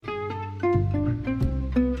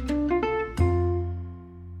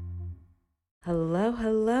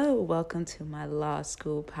welcome to my law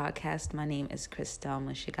school podcast. My name is Christelle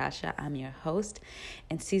Mushigasha. I'm your host.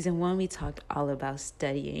 In season 1, we talked all about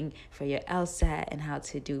studying for your LSAT and how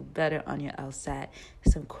to do better on your LSAT.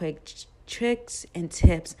 Some quick tricks and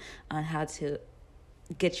tips on how to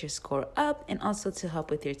get your score up and also to help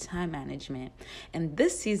with your time management. And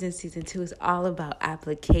this season 2, is all about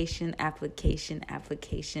application.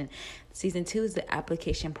 Season 2 is the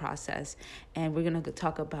application process, and we're going to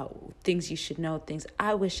talk about things you should know, things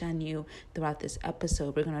I wish I knew throughout this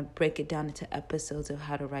episode. We're going to break it down into episodes of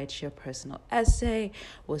how to write your personal essay,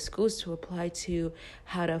 what schools to apply to,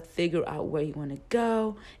 how to figure out where you want to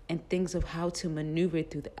go, and things of how to maneuver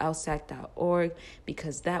through the LSAC.org,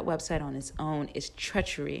 because that website on its own is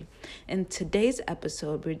treachery. In today's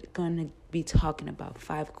episode, we're going to be talking about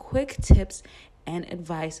 5 quick tips and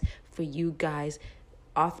advice for you guys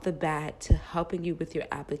off the bat to helping you with your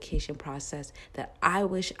application process that I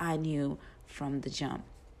wish I knew from the jump.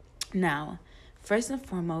 Now, first and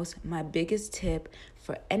foremost, my biggest tip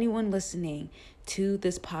for anyone listening to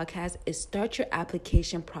this podcast is start your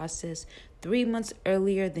application process 3 months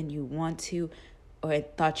earlier than you want to or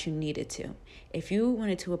thought you needed to. If you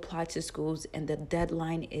wanted to apply to schools and the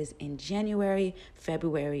deadline is in January,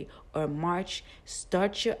 February, or March,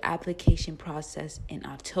 start your application process in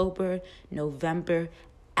October, November,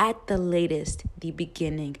 at the latest, the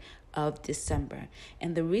beginning of December.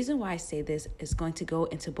 And the reason why I say this is going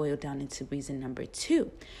to boil down into reason number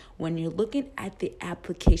 2. When you're looking at the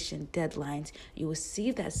application deadlines, you will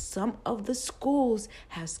see that some of the schools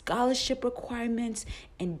have scholarship requirements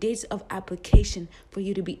and dates of application for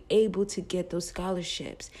you to be able to get those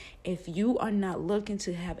scholarships. If you are not looking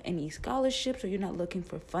to have any scholarships or you're not looking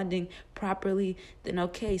for funding properly, then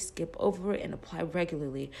okay, skip over it and apply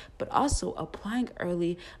regularly. But also, applying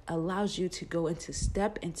early allows you to go into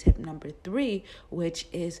step and tip number 3, which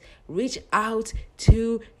is reach out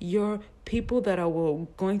to your people that are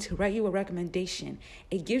going to write you a recommendation.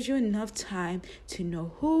 It gives you enough time to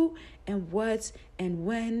know who and what and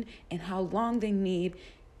when and how long they need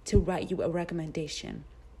to write you a recommendation.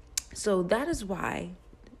 So that is why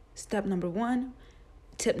tip number 1,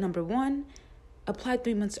 apply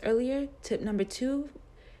 3 months earlier. Tip number 2,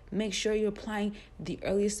 make sure you're applying the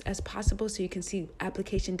earliest as possible so you can see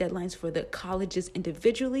application deadlines for the colleges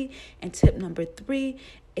individually. And tip number 3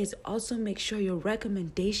 is also make sure your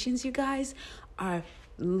recommendations, you guys, are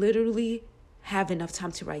literally have enough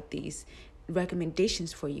time to write these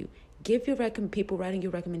recommendations for you. Give your people writing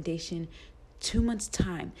your recommendation 2 months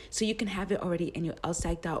time so you can have it already in your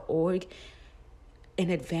LSAC.org in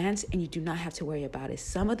advance, and you do not have to worry about it.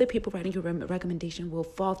 Some of the people writing your recommendation will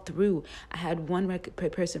fall through. I had one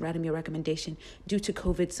person writing me a recommendation due to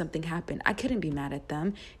COVID. Something happened. I couldn't be mad at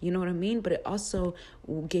them. You know what I mean? But it also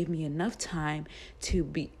gave me enough time to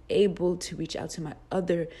be able to reach out to my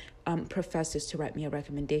other professors to write me a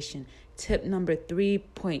recommendation. Tip number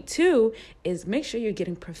 3.2 is make sure you're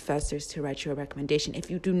getting professors to write you a recommendation.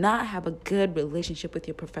 If you do not have a good relationship with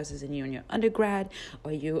your professors and you're in your undergrad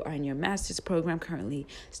or you are in your master's program currently,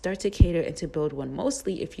 start to cater and to build one.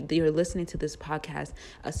 Mostly if you're listening to this podcast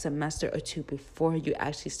a semester or 2 before you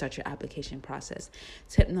actually start your application process.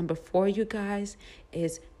 Tip number 4, you guys,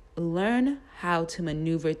 is learn how to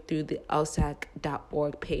maneuver through the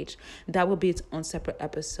LSAC.org page. That will be its own separate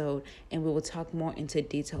episode, and we will talk more into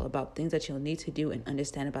detail about things that you'll need to do and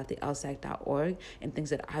understand about the LSAC.org and things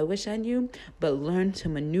that I wish I knew, but learn to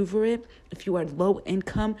maneuver it. If you are low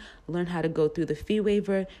income, learn how to go through the fee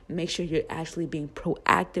waiver. Make sure you're actually being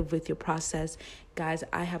proactive with your process. Guys,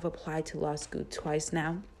 I have applied to law school twice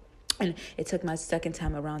now. And it took my second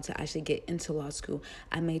time around to actually get into law school.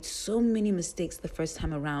 I made so many mistakes the first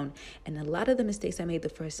time around. And a lot of the mistakes I made the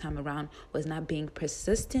first time around was not being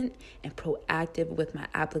persistent and proactive with my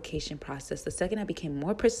application process. The second I became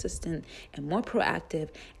more persistent and more proactive,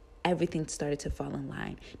 everything started to fall in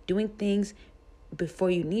line. Doing things before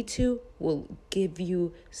you need to will give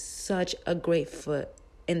you such a great foot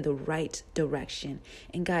in the right direction.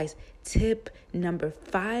 And guys, tip number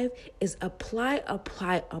 5 is apply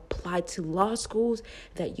to law schools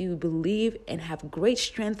that you believe and have great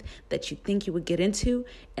strength that you think you would get into,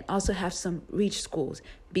 and also have some reach schools,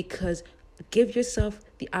 because give yourself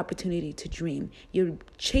the opportunity to dream. You're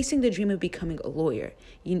chasing the dream of becoming a lawyer.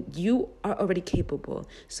 You are already capable.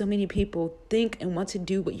 So many people think and want to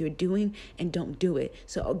do what you're doing and don't do it.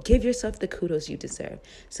 So give yourself the kudos you deserve.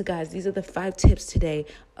 So guys, these are the 5 tips today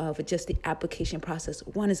of just the application process.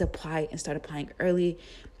 1 is apply and start applying early.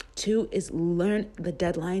 2 is learn the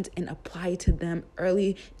deadlines and apply to them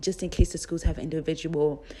early, just in case the schools have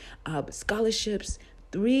individual scholarships.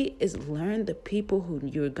 3 is learn the people who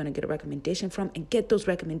you're going to get a recommendation from and get those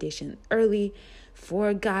recommendations early.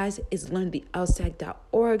 4, guys, is learn the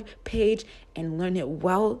LSAC.org page and learn it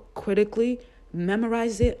well, critically,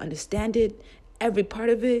 memorize it, understand it, every part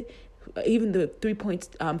of it, even the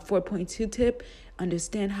 4.2 tip,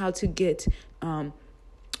 understand how to get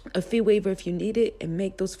a fee waiver if you need it and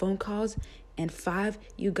make those phone calls. And 5,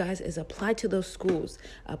 you guys, is apply to those schools.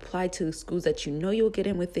 Apply to the schools that you know you'll get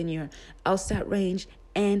in within your LSAT range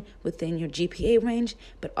and within your GPA range,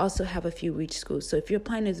 but also have a few reach schools. So if you're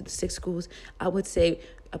applying to 6 schools, I would say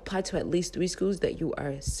apply to at least 3 schools that you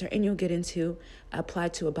are certain you'll get into. Apply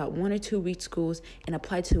to about 1 or 2 reach schools, and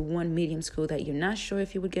apply to 1 medium school that you're not sure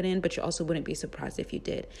if you would get in, but you also wouldn't be surprised if you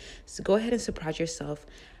did. So go ahead and surprise yourself.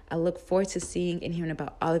 I look forward to seeing and hearing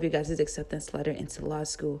about all of you guys' acceptance letter into law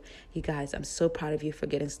school. You guys, I'm so proud of you for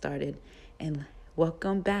getting started. And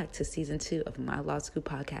welcome back to season 2 of my law school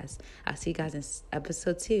podcast. I'll see you guys in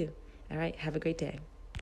episode 2. All right, have a great day.